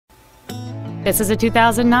This is a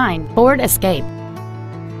 2009 Ford Escape.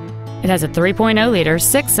 It has a 3.0-liter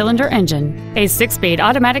six-cylinder engine, a 6-speed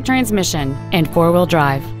automatic transmission, and 4-wheel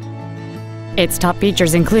drive. Its top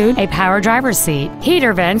features include a power driver's seat,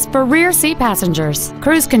 heater vents for rear seat passengers,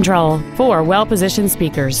 cruise control, 4 well-positioned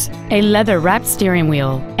speakers, a leather-wrapped steering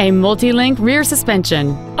wheel, a multi-link rear suspension,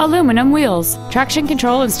 aluminum wheels, traction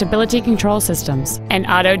control and stability control systems, an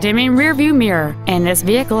auto-dimming rear-view mirror, and this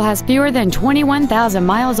vehicle has fewer than 21,000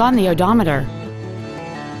 miles on the odometer.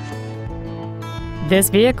 This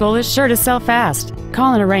vehicle is sure to sell fast.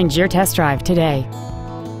 Call and arrange your test drive today.